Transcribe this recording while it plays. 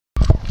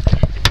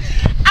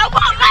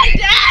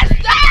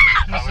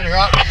her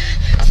up.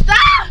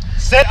 Stop!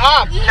 Sit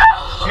up! No!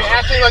 You're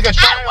acting like a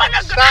child. I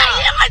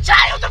am a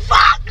child, the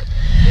fuck!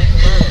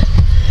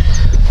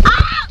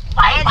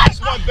 I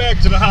just went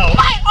back to the house.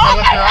 My arm,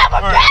 I have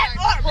a bad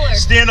arm!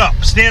 Stand up,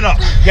 stand up.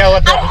 Yeah,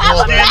 let that I have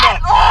a bad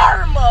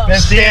arm! Then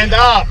stand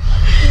up.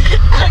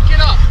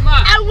 Get up, come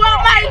on. I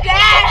want my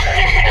dad!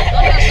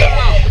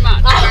 Come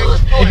on.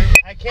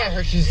 I can't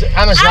hurt. She's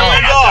on the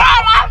Stand ground. up.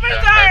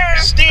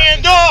 Officer!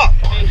 Stand up.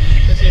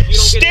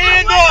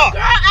 Stand up.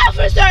 Girl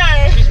officer!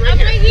 I'm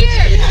right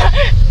here.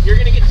 You're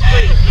gonna get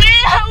sprayed.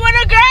 Yeah, I want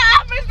a girl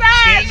officer!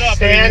 Stand up.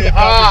 Stand up.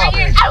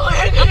 I want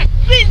a girl.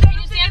 Please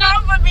don't stand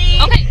up for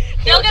me. Okay,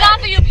 they'll get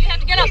off of you, but you have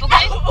to get up,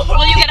 okay?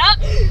 Will you get up?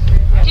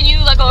 Can you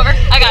let go of her?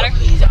 I got her.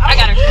 I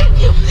got her.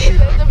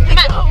 Come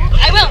on.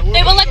 I will.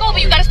 They will let go,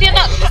 but you gotta stand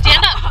up.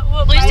 Stand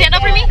up. Will you stand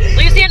up for me?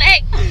 Will you stand?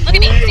 Hey, look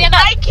at me. Stand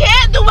up. I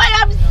can't the way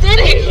I'm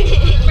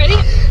sitting. Ready?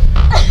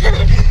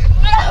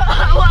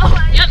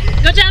 Yep.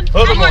 Good job. A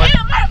little bit more.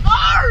 My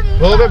arm.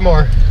 A little bit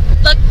more.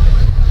 Look.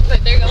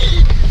 Good, there you go.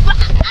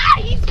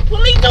 He's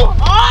pulling too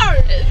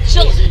hard.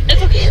 Chill.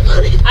 It's okay.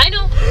 I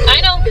know.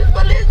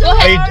 Go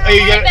ahead. Are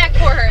you Sit back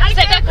for her.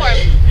 Sit back for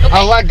him. Okay?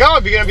 I'll let go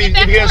if you're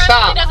gonna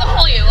stop. He doesn't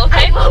pull you,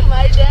 okay? I want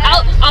my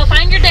dad. I'll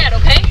find your dad,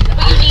 okay?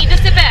 But you need to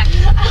sit back.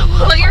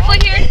 Put your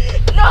foot here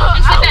No,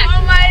 and sit back.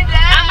 I want my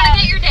dad. I'm gonna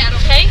get your dad,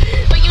 okay?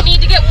 But you need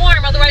to get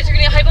warm, otherwise you're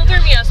gonna get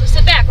hypothermia. So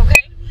sit back,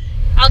 okay?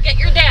 I'll get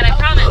your dad, I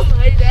promise. Oh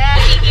my dad.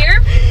 Is he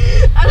here?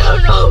 I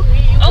don't know.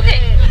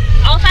 Okay,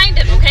 I'll find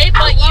him, okay?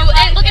 But you,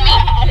 hey, look at me.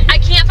 I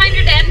can't find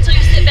your dad until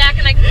you sit back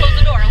and I can close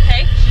the door,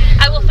 okay?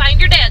 I will find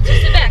your dad, so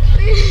sit back.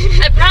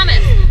 I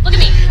promise. Look at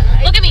me.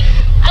 Look at me.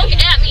 Look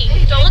at me.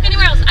 Don't look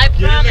anywhere else. I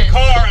Get promise. in the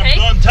car. Okay? I'm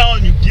done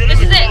telling you. Get in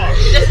the car.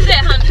 This is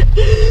it, hon.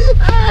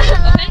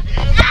 Okay?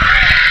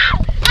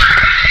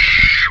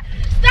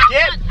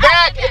 Get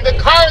back in the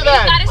car You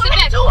then. gotta sit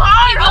back. Too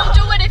hard. He won't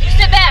do it if you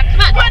sit back.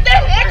 Come on. What the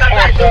heck am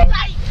I doing?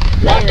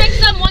 We'll fix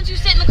them once you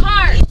sit in the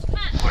car. Come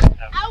on.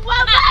 I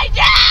want my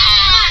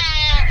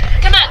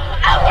dad. Come on.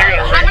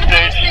 I'm gonna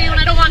pay for you and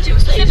I don't want to.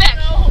 So sit back.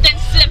 Then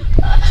sit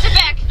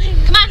back.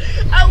 Come on.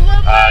 I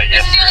want my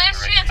This is your last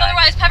chance.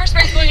 Otherwise, pepper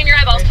spray's going in your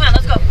eyeballs. Come on,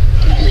 let's go.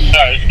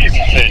 Sorry, just keep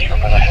me safe for a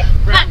minute.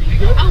 Come on.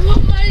 I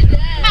want my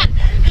dad.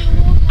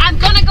 Come on. I'm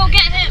gonna go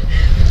get him.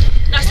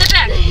 Now sit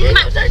back. Come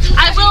on.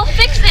 I will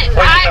fix it.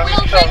 I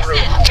will fix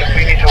it. If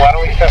we need to, why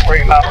don't we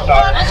separate mouth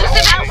stars? Let's just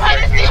sit back. I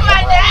want to see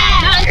my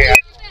dad. Yeah.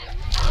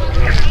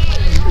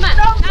 Come on.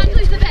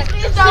 Please sit back.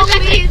 Please don't,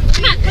 please.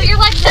 Come on. Put your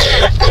legs in.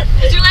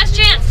 It's your last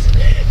chance.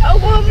 I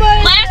want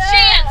my Last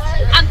chance.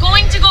 I'm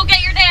going to go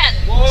get your dad.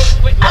 I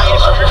want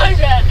my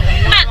dad.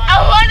 Come on. I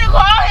want to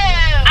call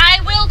him.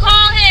 I will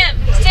call him.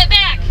 Sit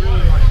back.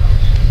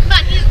 Come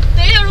on.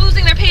 They are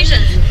losing their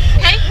patience.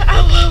 Okay?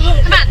 I want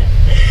my Come on.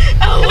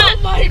 I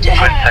want my dad.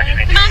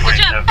 Come on. Good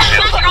job.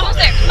 Come on. You're almost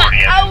there. Come on.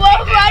 I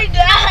want my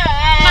dad.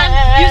 Come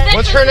on. Use this.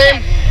 What's her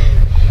name?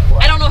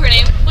 I don't know her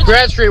name.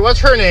 Bradstreet. What's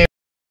her name?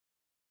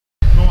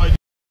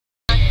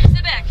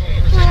 Sit back.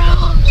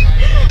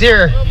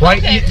 Dear, why,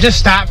 you just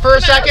stop for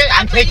a second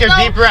and take a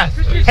deep breath.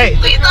 Hey,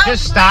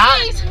 just stop.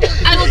 Please.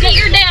 I will get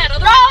your dad. No,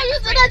 you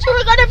said that you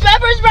were going to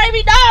pepper spray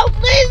me. No,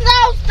 please,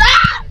 no,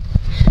 stop.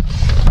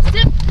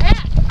 Sit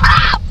back.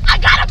 Oh, I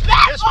got a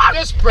bad arm.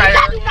 Just spray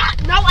her.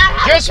 No, I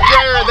have Just a bad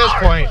spray her at this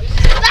arm. point.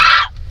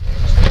 Stop.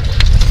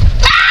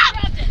 Stop.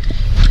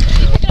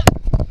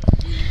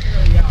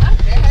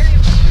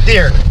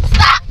 Dear,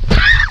 Stop.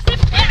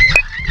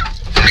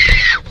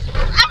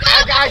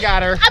 I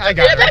got her. I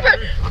got her.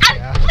 I